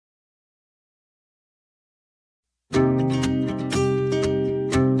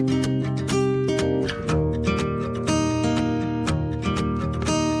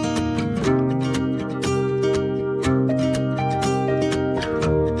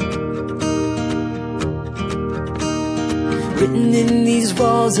Written in these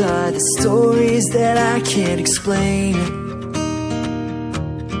walls are the stories that I can't explain.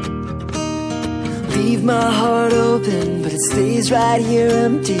 Leave my heart open, but it stays right here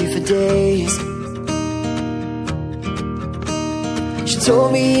empty for days. She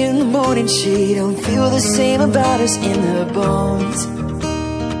told me in the morning she don't feel the same about us in her bones.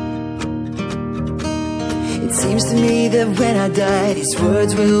 It seems to me that when I die, these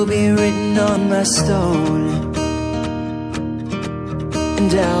words will be written on my stone.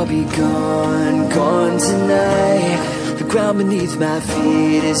 And I'll be gone, gone tonight. The ground beneath my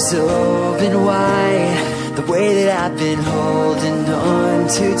feet is open wide. The way that I've been holding on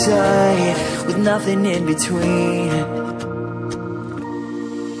too tight, with nothing in between.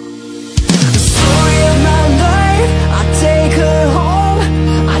 The story of my life, I take her home.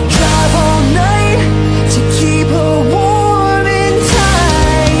 I drive all night to keep her warm in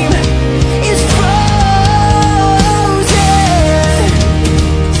time. It's frozen.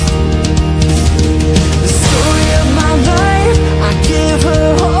 The story of my life, I give her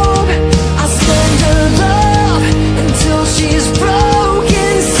hope. I send her love until she's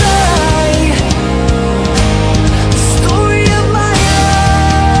broken inside. The story of my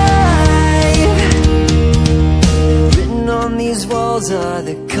life. Written on these walls are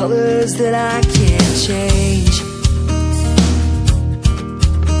the colors that I can't change.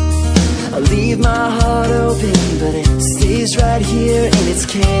 I leave my heart open, but it stays right here in its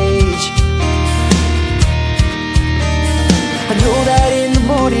cage. I know that in the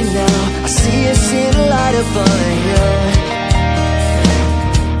morning now, I see us in the light up on a hill.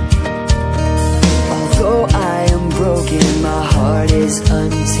 Although I am broken, my heart is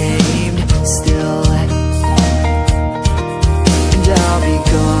untamed still. And I'll be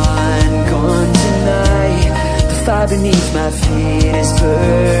gone, gone tonight. The fire beneath my feet is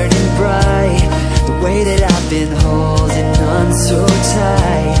burning bright. The way that I've been holding on so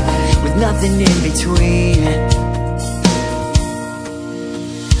tight, with nothing in between.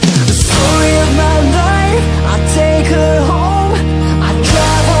 The story of my life, I take her home. I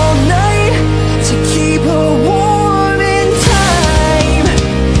drive all night to keep her warm in time.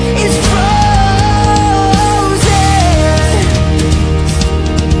 It's frozen.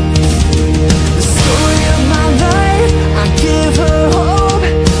 The story of my life, I give her hope.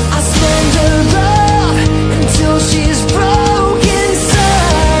 I send her love until she's broken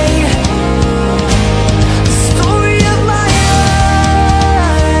inside. The story of my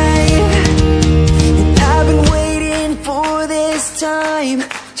life. And I've been waiting for this time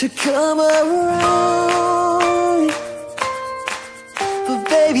to come around. But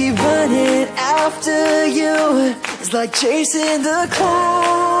baby, running after you is like chasing the clouds.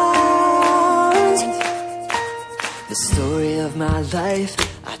 The story of my life,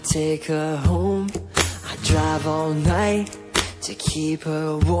 I take her home. I drive all night to keep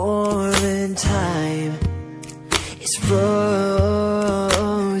her warm in time. It's frozen.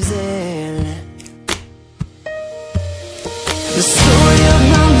 The story of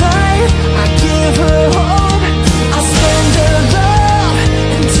my life, I give her hope.